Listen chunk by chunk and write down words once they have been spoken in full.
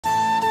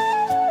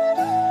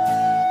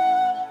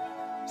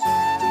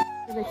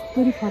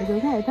फेरि फर्क्यो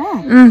क्या यता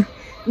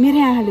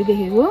मेरै आँखाले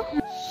देखेको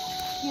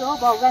के हो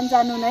भगवान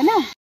जानु हैन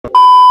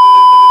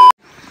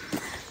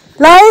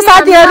ल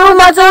साथीहरु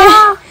म चाहिँ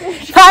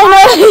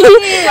फाइनली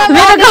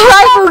मेरो गाउँ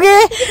आइपुगे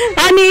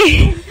अनि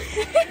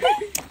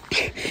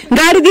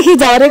गाडीदेखि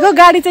झरेको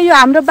गाडी चाहिँ यो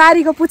हाम्रो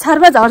बारीको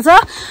पुछारमा झर्छ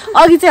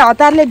अघि चाहिँ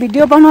हतारले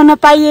भिडियो बनाउन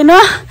पाइएन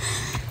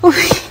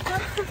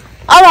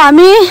अब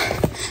हामी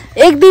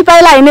एक दुई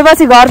पाइला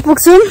हिँडेपछि घर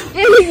पुग्छौं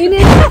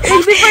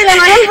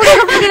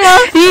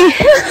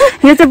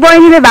यो चाहिँ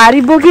बहिनीले भारी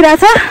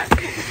बोकिरहेछ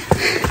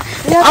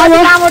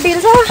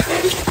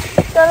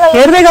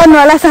हेर्दै गर्नु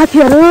होला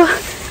साथीहरु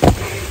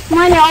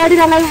मैले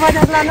अडिरालाई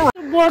बजार लानु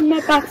बोर्डमा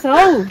पाक्छ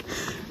हौ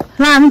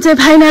ल हामी चाहिँ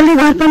फाइनली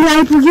घर पनि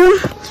आइपुग्यौं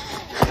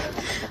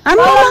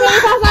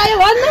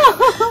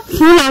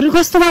फुलहरु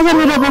कस्तो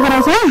मजाले रोपेको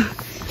रहेछ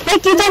ए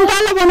किचन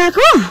तल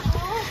बनाएको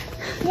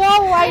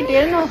वाइट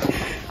हेर्नु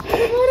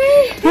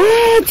ए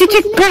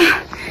चिटिक्क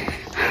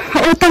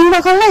ओतम्बा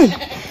कसलाई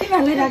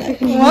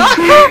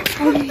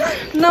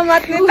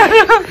नमात्ने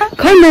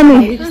खै नानी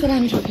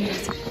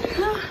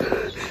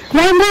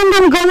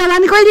राम गमला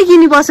नि कहिले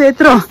किनि बस्यो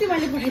यत्रो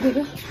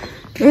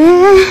ए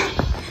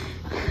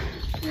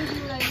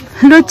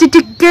लो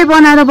चिटिक्कै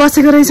बनाएर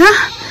बसेको रहेछ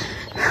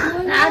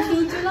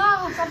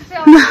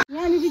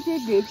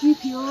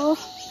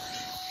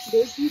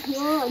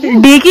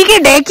ढेकी के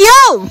ढेकी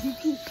हो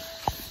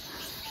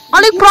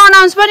अलिक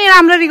प्रोनाउन्स पनि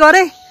राम्ररी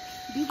गरे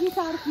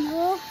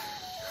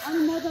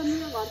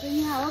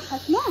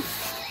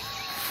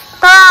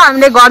त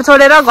हामीले घर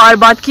छोडेर घर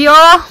भत्कियो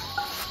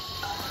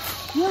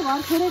यो घर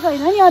छोडेको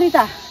होइन नि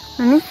अरिता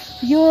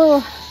यो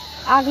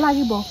आग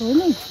लागि भएको हो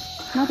नि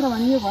नत्र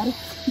भने यो घर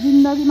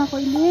जिन्दगीमा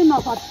कहिले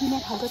नभत्किने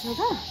खालको छ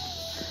त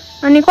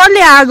अनि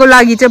कसले आगो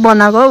लागि चाहिँ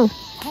बनाएको हौ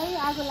खै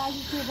आगो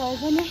लागि के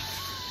भएछ नि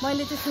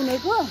मैले चाहिँ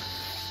सुनेको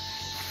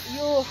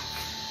यो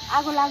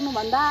आगो लाग्नु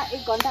भन्दा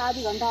 1 घण्टा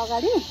आधी घण्टा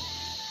अगाडि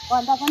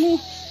भन्दा पनि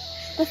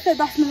त्यस्तै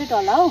 10 मिनेट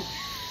होला हौ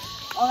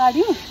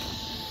अगाडि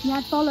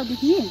यहाँ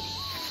तलदेखि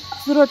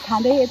स्रोत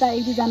खाँदै यता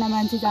 1-2 जना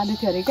मान्छे जाँदै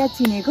थियो अरे क्या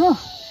चिनेको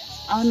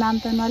अब नाम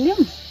त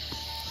नलिउँ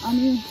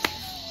अनि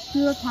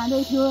स्रोत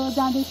खाँदै थियो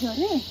जाँदै थियो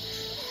अरे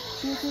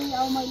त्यो चाहिँ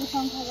अब मैले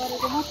शङ्का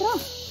गरेको मात्र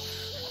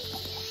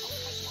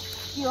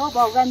के हो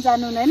भगवान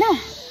जानु हैन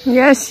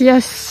यस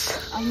यस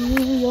अनि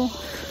यो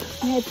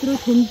यहाँ यत्रो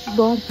ठुल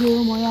बढ्थ्यो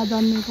म यहाँ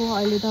जन्मेको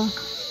अहिले त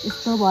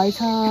यस्तो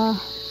भएछ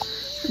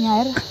यहाँ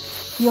हेर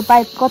यो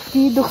पाइप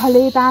कति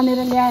दुःखले तानेर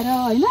ल्याएर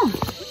हैन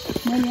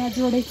मैले यहाँ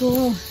जोडेको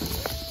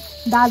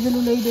दाजुले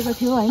ल्याइदिएको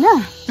थियो हैन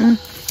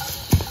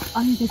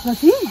अनि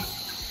त्यसपछि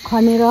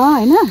खनेर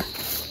हैन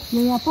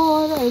यो यहाँ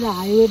पर एउटा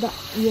हाइवे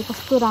यो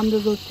कस्तो राम्रो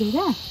रोड थियो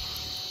क्या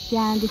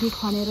त्यहाँदेखि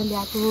खनेर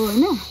ल्याएको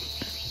हैन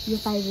यो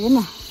पाइप हेर्न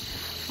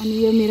अनि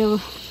यो मेरो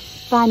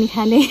पानी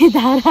खाने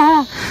धारा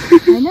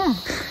हैन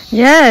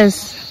यस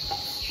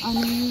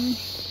अनि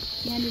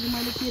यहाँनिर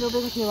मैले के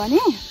रोपेको थिएँ भने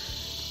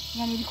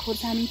यहाँनिर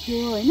खोर्सानी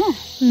थियो हैन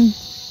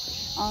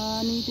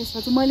अनि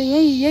त्यसपछि मैले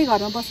यही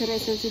घरमा बसेर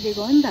एसएलसी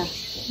दिएको हो नि त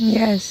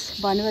यस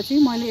भनेपछि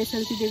मैले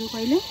एसएलसी दिएको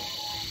कहिले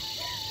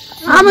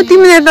अब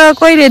तिमीले त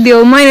कहिले दियौ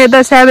मैले त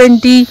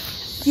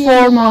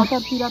 74 मा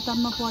 73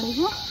 मा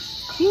पढेको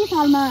त्यही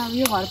सालमा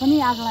यो घर पनि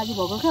आग लागि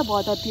भएको क्या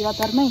 72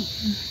 73 मै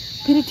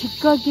फेरि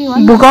ठिक्क के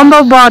भन्छ भूकम्प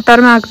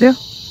 72 मा आएको थियो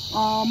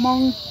म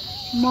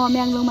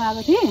म्याङ्लोमा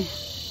आएको थिएँ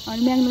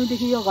अनि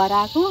म्याङ्लोदेखि यो घर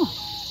आएको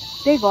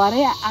त्यही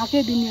घरै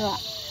आएकै दिन यो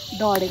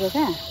डढेको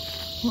क्या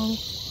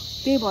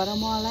त्यही भएर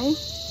मलाई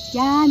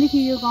यहाँदेखि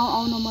यो गाउँ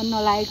आउन मन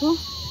नलागेको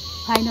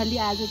फाइनली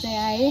आज चाहिँ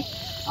आएँ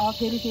अब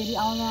फेरि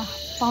आउन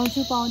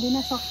पाउँछु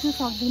पाउँदिनँ सक्छु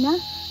सक्दिनँ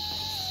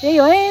त्यही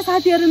हो है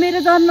साथीहरू मेरो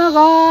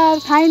जन्मघर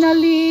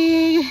फाइनली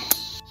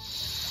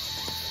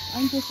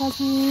अनि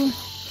त्यसपछि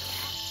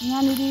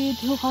यहाँनिर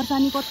थियो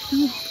खोर्सानी कति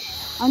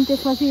अनि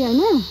त्यसपछि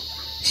होइन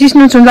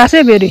सिस्नु छुन्दासे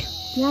फेरि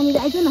यहाँनिर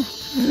आइज न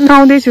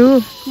आउँदैछु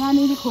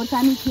यहाँनिर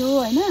खोर्सानी थियो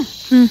होइन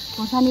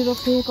खोर्सानी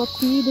रोप्थेँ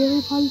कति धेरै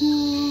फल्थ्यो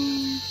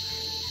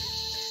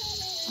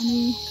अनि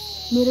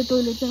मेरो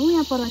टोइलेट चाहिँ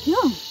यहाँ पर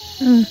थियो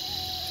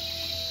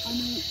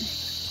अनि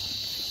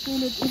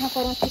टोइलेट यहाँ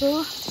पर थियो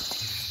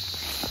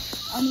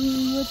अनि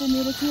यो चाहिँ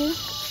मेरो के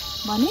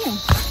भने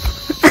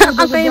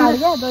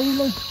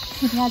दहीले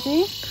यहाँ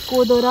चाहिँ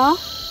कोदो र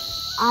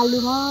आलु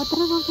मात्र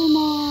रोपेँ म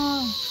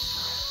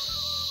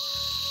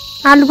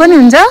आलु पनि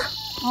हुन्छ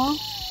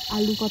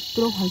आलु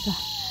कत्रो फल्छ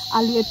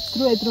आलु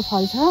यत्रो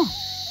फल्छ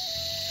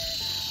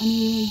अनि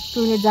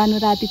टोइलेट जानु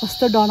राति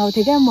कस्तो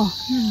डराउँथेँ क्या म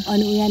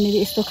अनि यहाँनिर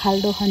यस्तो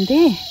खाल्डो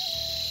खन्थेँ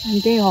अनि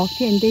त्यही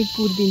हक्थेँ अनि त्यही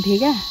पुर्दिन्थेँ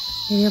क्या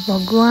ए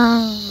भगवान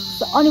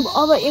अनि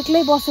अब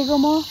एक्लै बसेको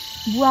म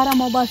बुवा र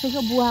म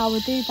बसेको बुवा अब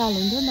त्यही ताल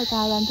हुन्थ्यो नि त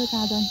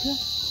कहाँ जान्थ्यो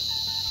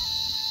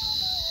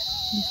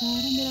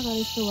मेरो घर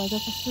यस्तो भएछ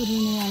कस्तो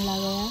रुने मन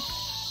लाग्यो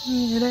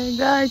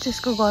गाई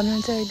त्यसको घरमा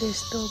चाहिँ अहिले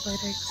यस्तो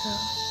भइरहेको छ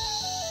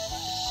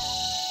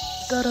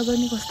तर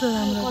पनि कस्तो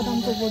राम्रो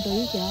कदमको बोट हो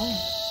क्या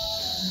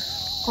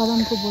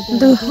कदमको बोट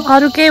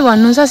अरू केही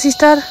भन्नु छ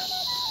सिस्टर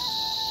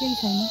केही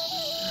छैन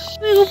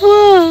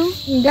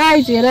गाई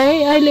हेर है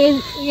अहिले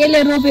यसले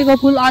रोपेको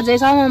फुल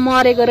अझैसम्म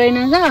मरेको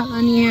रहेनछ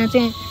अनि यहाँ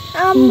चाहिँ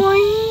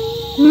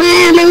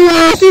मायाले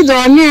उसी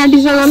झर्ने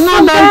आँटिसक्यो न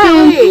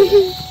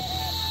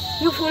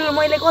यो फुल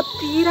मैले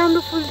कति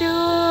राम्रो फुल थियो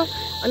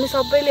अनि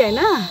सबैले हैन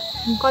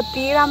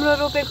कति राम्रो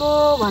रोपेको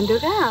भन्थ्यो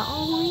क्या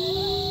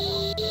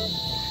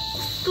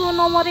कस्तो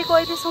नमरेको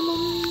अहिलेसम्म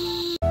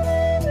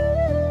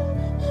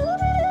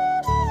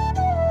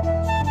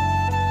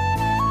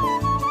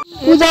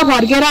पूजा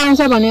फर्केर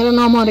आउँछ भनेर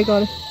नमरेको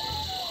अरे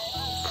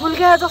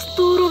फुलका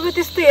जस्तो रोप्यो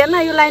त्यस्तै हेर्न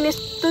यो लाइन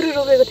यस्तरी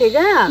रोपेको थियो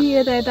क्या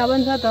यता यता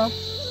पनि छ त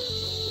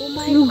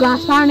यो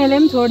घाँस पार्नेले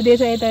पनि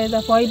छोडिदिएछ यता यता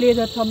फैलिएछ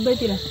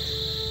सबैतिर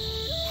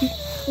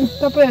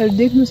तपाईँहरू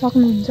देख्नु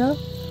सक्नुहुन्छ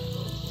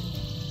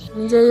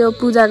चाहिँ यो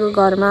पूजाको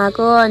घरमा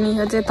आएको अनि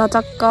यो चाहिँ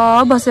थचक्क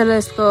बसेर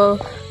यसको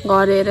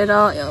घर हेरेर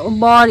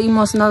बर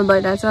इमोसनल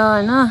भइरहेछ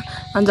होइन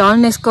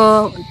झन् यसको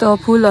त्यो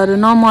फुलहरू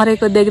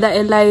नमरेको देख्दा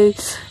यसलाई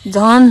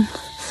झन्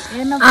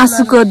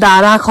आँसुको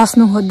धारा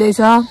खस्नु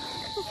खोज्दैछ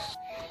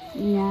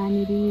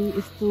यहाँनिर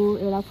यस्तो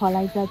एउटा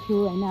फलाइचा थियो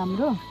होइन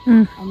हाम्रो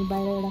अनि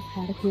बाहिर एउटा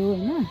खाड थियो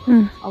होइन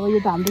अब यो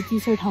त हाम्रो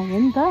चिसो ठाउँ हो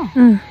नि त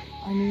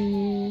अनि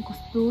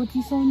कस्तो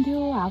चिसो हुन्थ्यो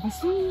हावा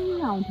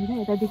सिना आउँथ्यो क्या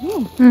यतादेखि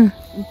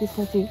अनि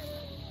त्यसपछि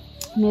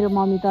मेरो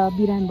मम्मी त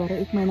बिरामी भएर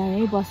 1 महिना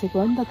यहीँ बसेको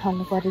हो नि त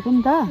थल्लो परेको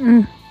नि त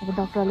अब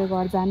डक्टरले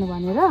घर जानु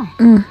भनेर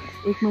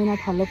 1 महिना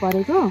थल्लो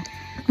परेको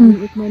अनि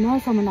 1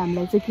 महिनासम्म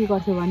हामीलाई चाहिँ के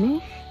गर्थ्यो भने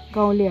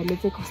गाउँलेहरूले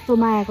चाहिँ कस्तो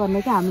माया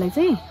गर्ने क्या हामीलाई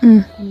चाहिँ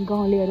अनि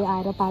गाउँलेहरू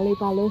आएर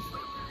पालै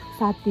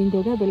साथ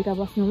दिन्थ्यो क्या बेलुका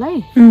बस्नुलाई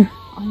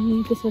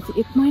अनि त्यसपछि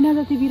 1 महिना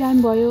जति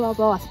बिरामी भयो अब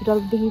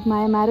हस्पिटलदेखि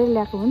माया मारेर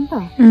ल्याएको हो नि त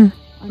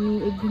अनि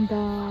एक दिन त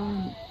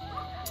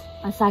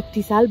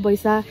 60 साल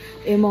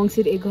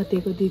मङ्सिर 1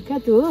 गतेको दिन क्या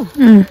त्यो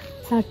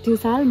 60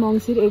 साल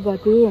मङ्सिर 1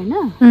 गते होइन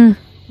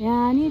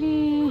यहाँनिर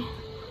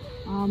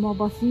म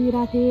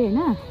बसिरहेको थिएँ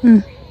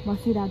होइन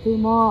बसिरहेको थिएँ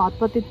म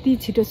हतपत त्यति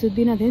छिटो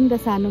सुत्दिनँ थिएँ नि त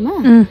सानोमा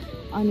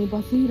अनि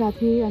बसिरहेको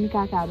थिएँ अनि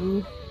काकाहरू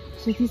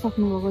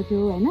सुतिसक्नु भएको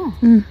थियो होइन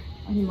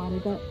अनि भरे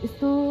त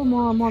यस्तो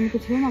म मम्मीको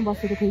छेउमा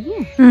बसेको थिएँ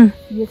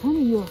कि यो छ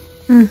नि यो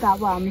त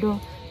अब हाम्रो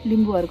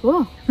लिम्बूहरूको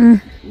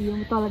यो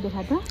तल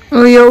देखा त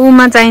यो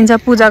उमा चाहिन्छ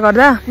पूजा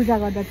गर्दा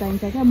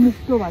चाहिन्छ क्या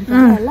मुक्तो भन्छ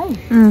यसलाई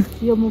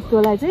यो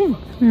मुक्तोलाई चाहिँ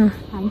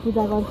हामी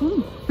पूजा गर्छौँ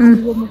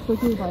यो मुक्तो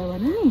के भयो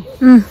भने नि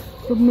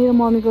त्यो मेरो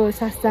मम्मीको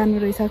सास जानु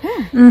रहेछ क्या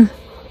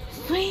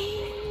सुई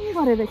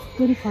गरेर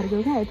यस्तोरी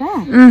फर्क्यो क्या यता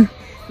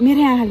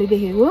मेरै आँखाले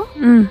देखेको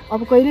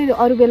अब कहिले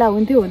अरू बेला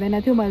हुन्थ्यो हुँदैन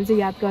थियो मैले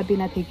चाहिँ याद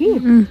गर्दिनँ थिएँ कि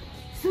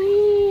सुई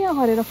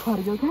गरेर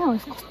फर्क्यो क्या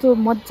कस्तो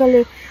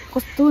मजाले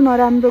कस्तो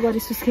नराम्रो गरी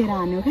सुस्केर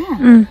हान्यो क्या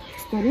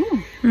यस्तोरी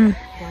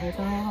भरे त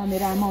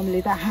मेरो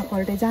मम्मीले त आँखा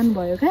पल्टै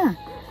जानुभयो क्या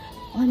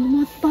अनि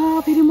म त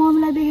फेरि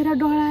मम्मीलाई देखेर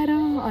डराएर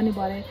अनि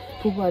भरे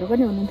फुपूहरू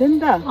पनि हुनुहुन्थ्यो नि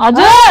त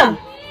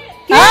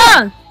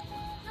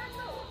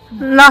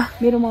ल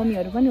मेरो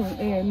मम्मीहरू पनि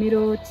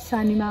मेरो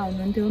सानीमा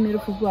हुनुहुन्थ्यो मेरो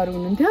फुपूहरू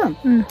हुनुहुन्थ्यो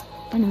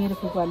अनि मेरो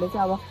फुपूहरूले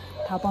चाहिँ अब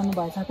थाहा पाउनु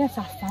भएछ क्या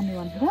सास जानु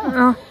भनेर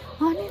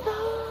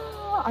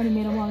अनि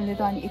मेरो मम्मीले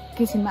त अनि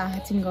एकैछिनमा आँखा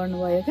चिन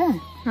गर्नुभयो क्या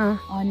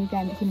अनि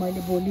त्यहाँदेखि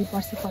मैले भोलि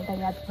पर्सिपल्ट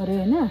याद गरेँ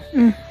होइन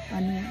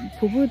अनि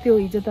फुपू त्यो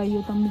हिजो त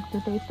यो त मुक्तो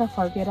त यता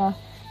फर्केर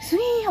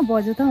सुई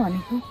बज्यो त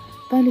भनेको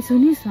तैँले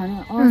सुनिस् भने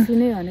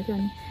सुने भनेको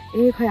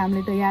अनि खै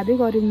हामीले त यादै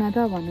गऱ्यौँ न त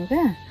भन्नु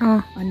क्या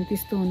अनि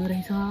त्यस्तो हुनु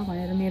रहेछ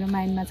भनेर मेरो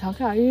माइन्डमा छ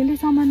क्या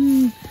अहिलेसम्म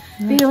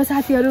त्यही हो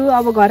साथीहरू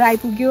अब घर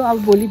आइपुग्यो अब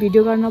भोलि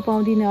भिडियो गर्न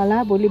पाउँदिनँ होला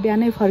भोलि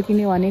बिहानै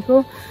फर्किने भनेको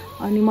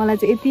अनि मलाई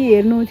चाहिँ यति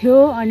हेर्नु थियो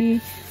अनि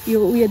यो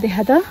उयो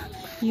देखा त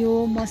यो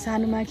म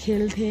सानोमा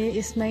खेल्थेँ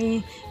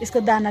यसको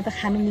दाना त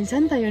खानु मिल्छ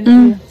नि त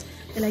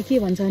यसलाई के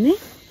भन्छ भने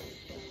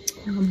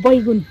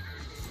बैगुन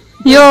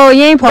यो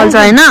यही फल्छ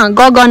होइन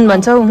गगन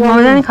भन्छौ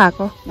मैले नि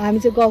खाएको हामी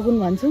चाहिँ गगुन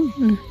भन्छौँ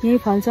यही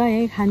फल्छ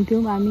यही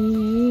खान्थ्यौँ हामी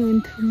यही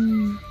हुन्थ्यौँ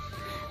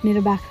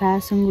मेरो बाख्रा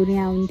सुँगुर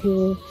यहाँ हुन्थ्यो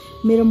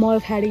मेरो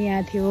मलखाडी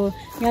यहाँ थियो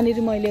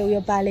यहाँनिर मैले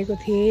उयो पालेको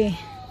थिएँ